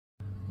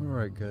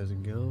Alright guys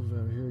and gals,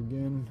 out here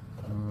again.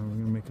 We're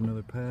going to make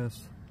another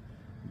pass.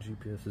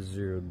 GPS is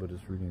zeroed, but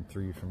it's reading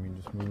 3 for me,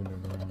 just moving it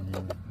around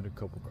here. Had a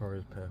couple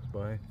cars pass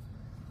by.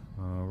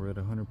 We're at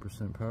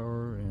 100%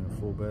 power and a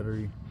full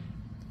battery.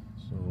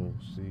 So we'll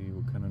see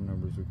what kind of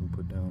numbers we can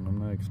put down. I'm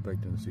not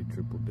expecting to see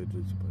triple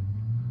digits, but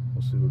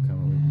we'll see what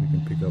kind of we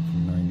can pick up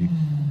from 90.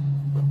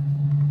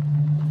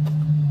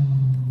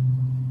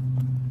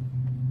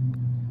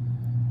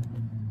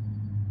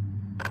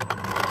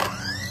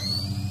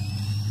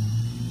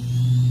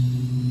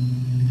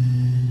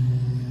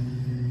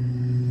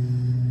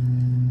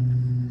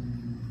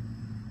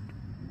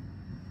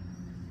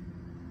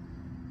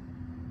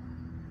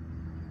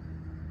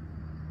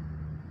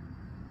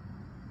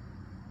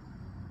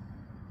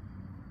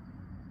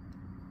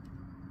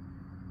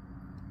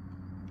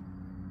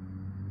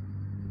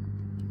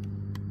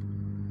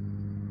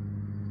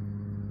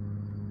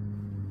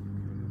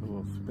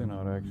 Spin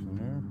out action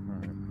there.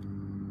 Alright.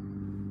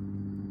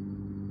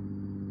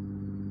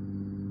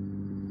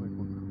 Looks like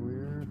we're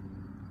clear.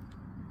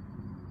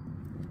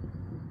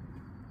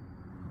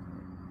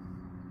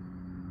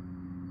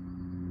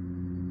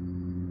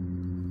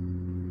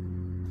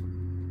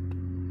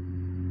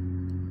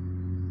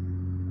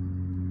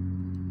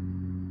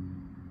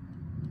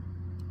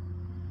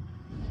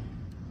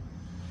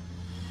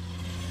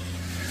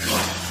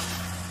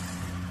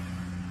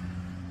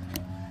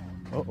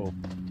 Uh-oh.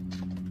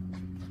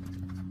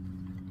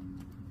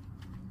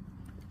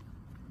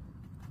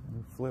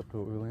 Flipped,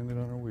 but we landed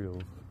on our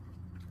wheels.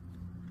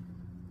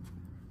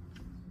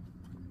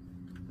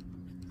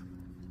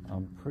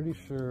 I'm pretty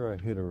sure I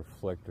hit a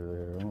reflector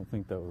there. I don't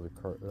think that was a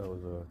car, that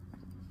was a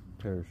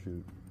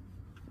parachute.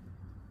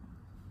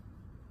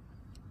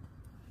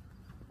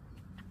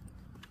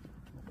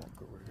 I'll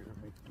walk over here to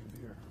make it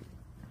easier.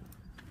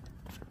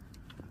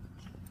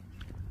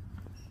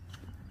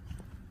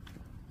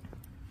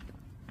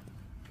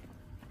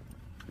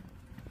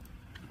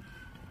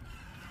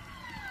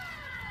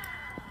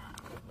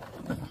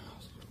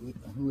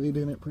 Laid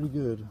in it pretty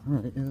good.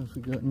 Alright, yes,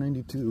 we got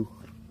 92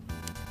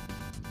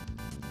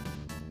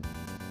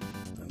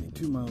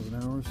 miles an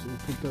hour, so we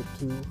picked up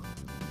 2.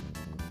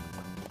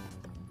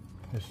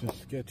 It's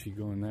just sketchy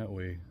going that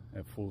way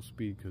at full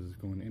speed because it's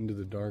going into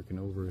the dark and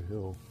over a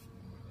hill.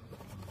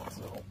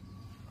 So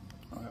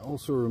I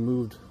also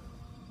removed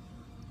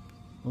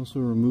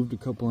a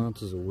couple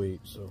ounces of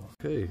weight. So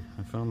okay,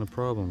 I found the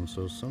problem.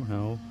 So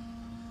somehow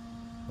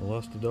I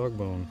lost a dog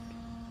bone.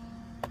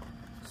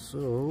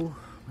 So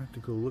I have to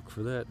go look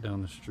for that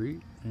down the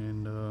street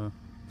and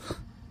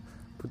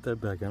put that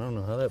back. I don't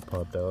know how that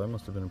popped out. That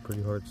must have been a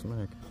pretty hard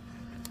smack.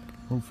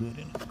 Hopefully it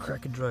didn't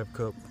crack a drive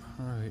cup.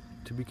 Alright,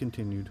 to be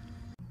continued.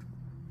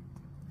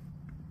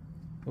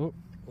 Oh,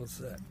 what's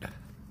that?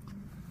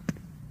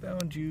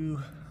 Found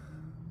you.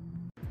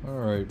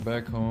 Alright,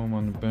 back home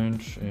on the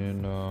bench,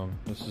 and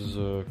this is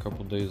a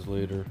couple days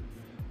later.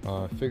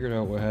 I figured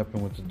out what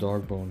happened with the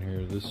dog bone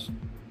here. This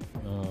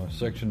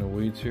section of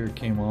weights here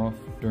came off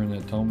during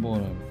that tumble,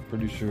 and I'm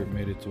pretty sure it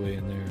made its way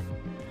in there and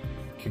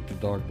kicked the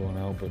dog bone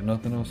out, but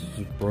nothing else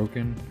was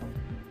broken.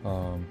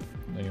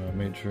 You know, I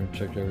made sure and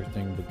checked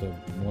everything, but the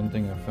one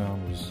thing I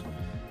found was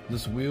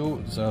this wheel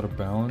is out of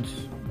balance.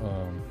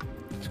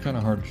 It's kind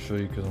of hard to show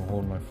you because I'm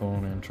holding my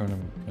phone and I'm trying to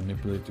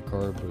manipulate the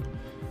car, but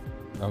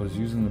I was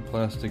using the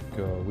plastic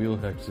wheel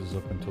hexes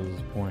up until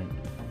this point,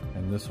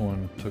 and this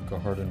one took a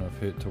hard enough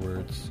hit to where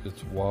it's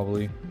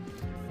wobbly.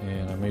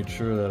 And I made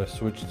sure that I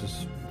switched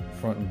this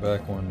front and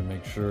back one to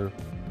make sure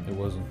it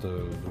wasn't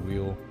the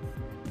wheel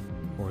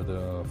or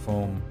the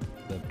foam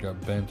that got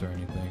bent or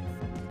anything.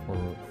 Or,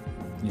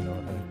 you know,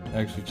 I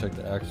actually checked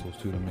the axles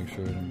too to make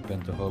sure it didn't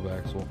bent the hub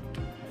axle.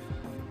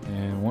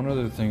 And one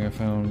other thing I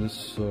found,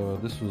 this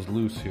was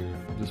loose here,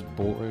 this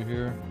bolt right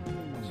here.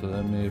 So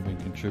that may have been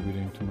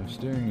contributing to my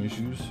steering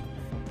issues.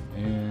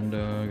 And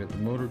I got the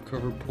motor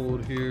cover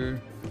pulled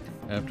here.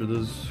 After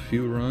those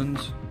few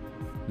runs,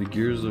 the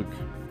gears look,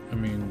 I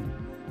mean,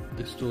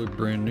 they still look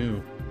brand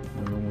new.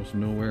 There's almost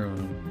no wear on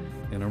them,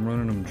 and I'm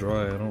running them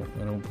dry. I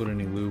don't put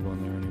any lube on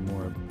there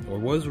anymore. I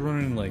was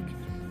running like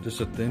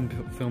just a thin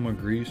film of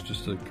grease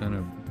just to kind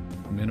of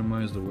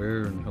minimize the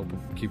wear and help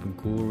keep them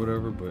cool or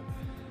whatever. But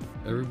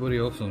everybody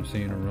else I'm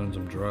seeing runs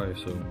them dry,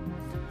 so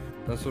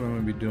that's what I'm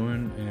gonna be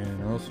doing.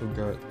 And I also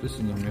got this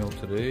in the mail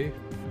today.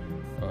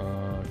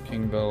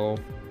 King Val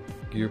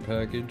gear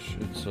package.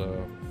 It's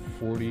a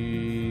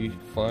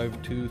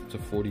 45 tooth to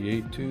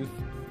 48 tooth.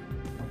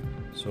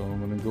 So I'm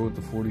going to go with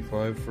the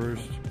 45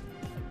 first,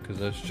 because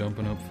that's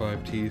jumping up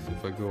 5 teeth.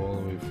 If I go all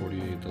the way to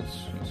 48,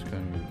 that's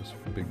kind of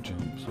a big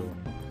jump. So,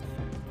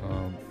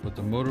 but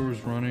the motor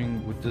was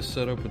running with this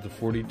setup with the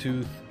 40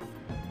 tooth.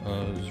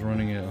 It was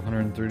running at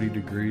 130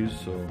 degrees,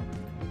 so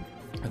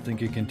I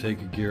think it can take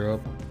a gear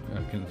up,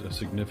 a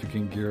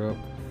significant gear up.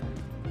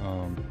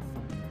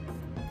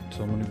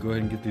 So I'm going to go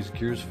ahead and get these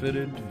gears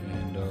fitted,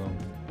 and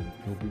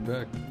we'll be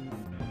back.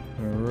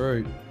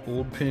 Alright,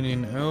 old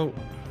pinion out.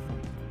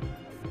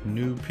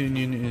 New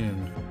pinion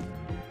in,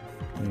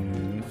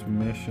 and it's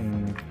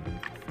meshing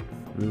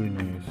really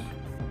nice.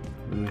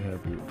 Really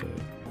happy with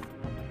that.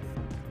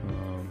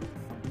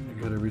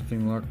 got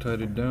everything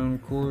Loctited down,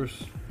 of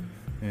course,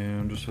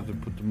 and just have to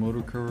put the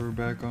motor cover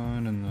back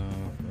on and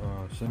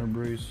the center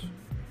brace,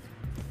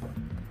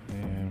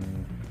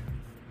 and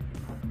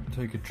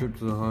take a trip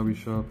to the hobby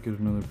shop, get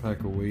another pack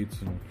of weights.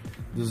 And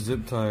this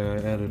zip tie I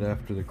added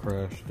after the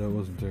crash. That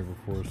wasn't there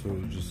before, so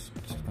it was just,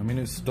 I mean,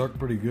 it stuck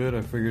pretty good.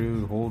 I figured it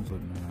would hold,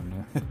 but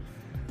no,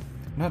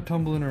 not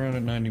tumbling around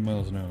at 90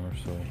 miles an hour.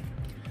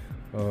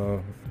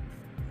 So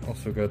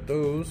also got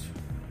those.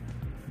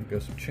 We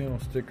got some channel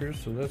stickers,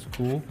 so that's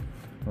cool.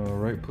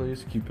 Right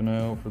place, keep an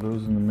eye out for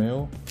those in the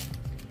mail.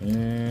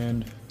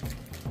 And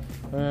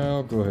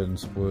I'll go ahead and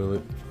spoil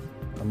it.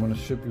 I'm gonna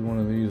ship you one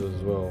of these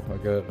as well. I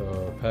got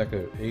a pack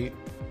of 8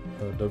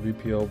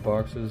 WPL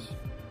boxes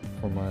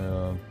for my,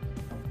 I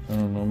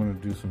don't know, I'm gonna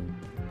do some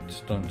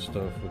stunt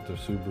stuff with the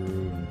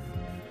Subaru, and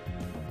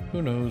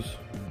who knows,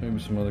 maybe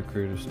some other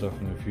creative stuff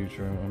in the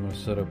future. I'm gonna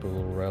set up a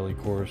little rally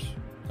course,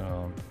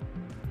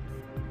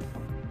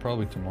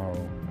 probably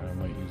tomorrow. I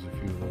might use a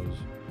few of those.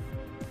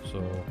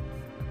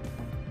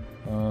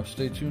 So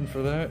stay tuned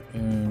for that,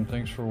 and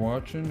thanks for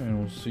watching, and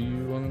we'll see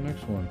you on the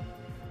next one.